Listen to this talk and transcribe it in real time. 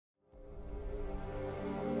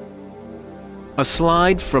A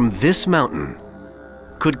slide from this mountain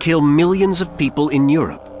could kill millions of people in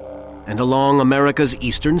Europe and along America's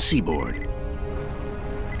eastern seaboard.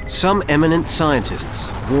 Some eminent scientists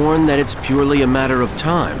warn that it's purely a matter of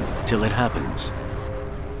time till it happens.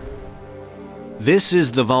 This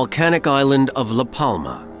is the volcanic island of La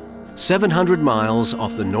Palma, 700 miles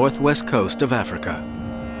off the northwest coast of Africa.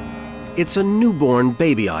 It's a newborn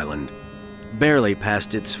baby island, barely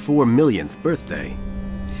past its 4 millionth birthday,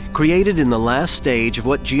 created in the last stage of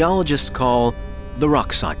what geologists call the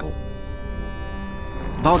rock cycle.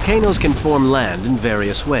 Volcanoes can form land in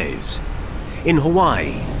various ways. In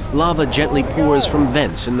Hawaii, lava gently pours from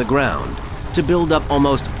vents in the ground to build up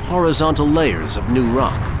almost horizontal layers of new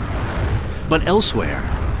rock. But elsewhere,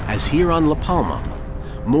 as here on La Palma,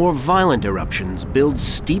 more violent eruptions build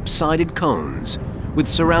steep-sided cones with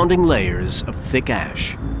surrounding layers of thick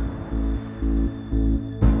ash.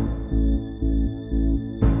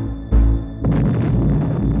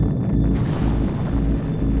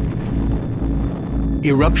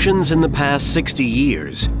 Eruptions in the past 60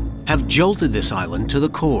 years have jolted this island to the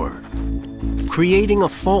core, creating a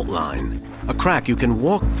fault line, a crack you can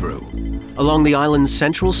walk through, along the island's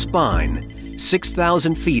central spine,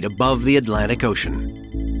 6,000 feet above the Atlantic Ocean.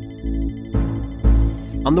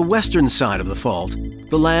 On the western side of the fault,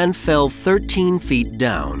 the land fell 13 feet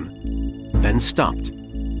down, then stopped.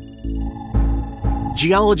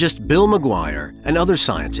 Geologist Bill McGuire and other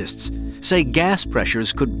scientists say gas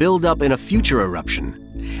pressures could build up in a future eruption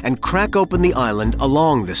and crack open the island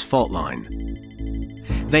along this fault line.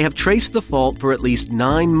 They have traced the fault for at least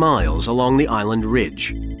 9 miles along the island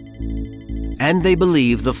ridge. And they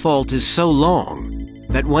believe the fault is so long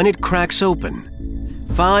that when it cracks open,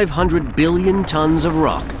 500 billion tons of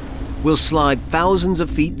rock will slide thousands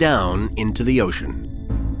of feet down into the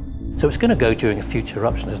ocean. So it's going to go during a future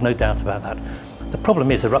eruption, there's no doubt about that. The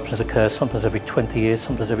problem is eruptions occur sometimes every 20 years,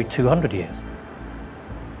 sometimes every 200 years.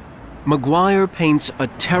 McGuire paints a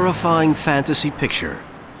terrifying fantasy picture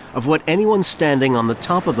of what anyone standing on the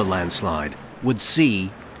top of the landslide would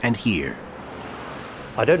see and hear.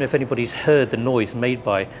 I don't know if anybody's heard the noise made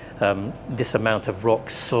by this amount of rock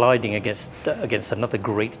sliding against another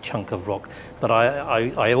great chunk of rock, but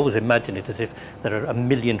I always imagine it as if there are a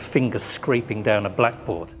million fingers scraping down a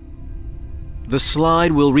blackboard. The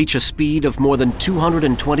slide will reach a speed of more than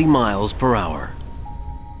 220 miles per hour.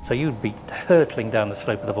 So you'd be hurtling down the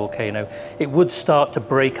slope of the volcano. It would start to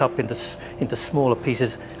break up into smaller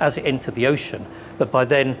pieces as it entered the ocean, but by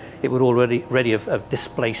then it would already have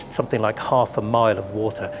displaced something like half a mile of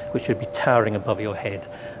water, which would be towering above your head,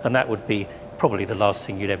 and that would be probably the last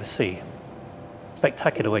thing you'd ever see.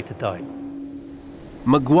 Spectacular way to die.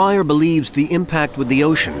 McGuire believes the impact with the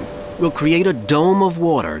ocean will create a dome of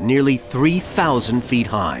water nearly 3,000 feet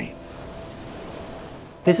high.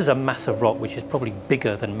 This is a mass of rock which is probably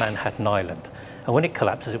bigger than Manhattan Island, and when it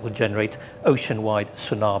collapses it will generate ocean-wide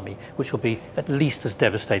tsunami, which will be at least as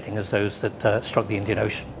devastating as those that struck the Indian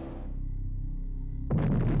Ocean.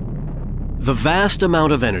 The vast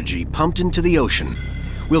amount of energy pumped into the ocean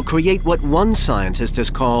will create what one scientist has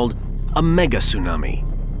called a megatsunami.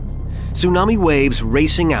 Tsunami waves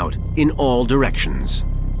racing out in all directions.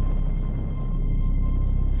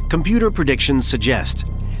 Computer predictions suggest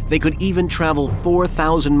they could even travel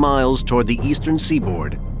 4,000 miles toward the eastern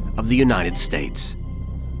seaboard of the United States,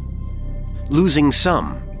 losing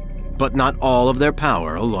some, but not all of their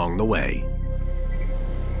power along the way.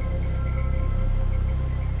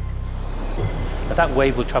 That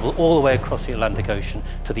wave will travel all the way across the Atlantic Ocean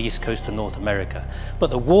to the east coast of North America. But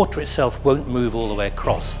the water itself won't move all the way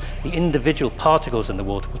across. The individual particles in the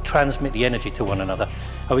water will transmit the energy to one another.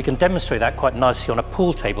 And we can demonstrate that quite nicely on a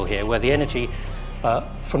pool table here, where the energy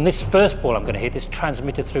from this first ball I'm going to hit is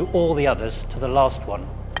transmitted through all the others to the last one.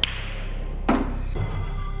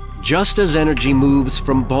 Just as energy moves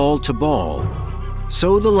from ball to ball,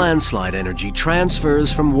 so the landslide energy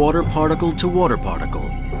transfers from water particle to water particle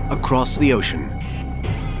across the ocean.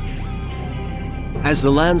 As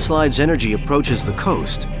the landslide's energy approaches the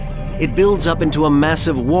coast, it builds up into a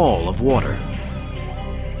massive wall of water.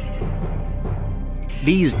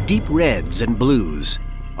 These deep reds and blues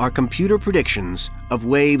are computer predictions of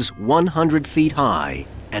waves 100 feet high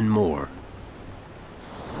and more.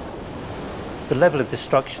 The level of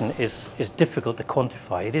destruction is difficult to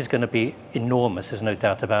quantify. It is going to be enormous, there's no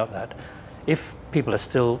doubt about that. If people are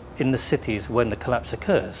still in the cities when the collapse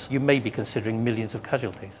occurs, you may be considering millions of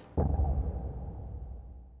casualties.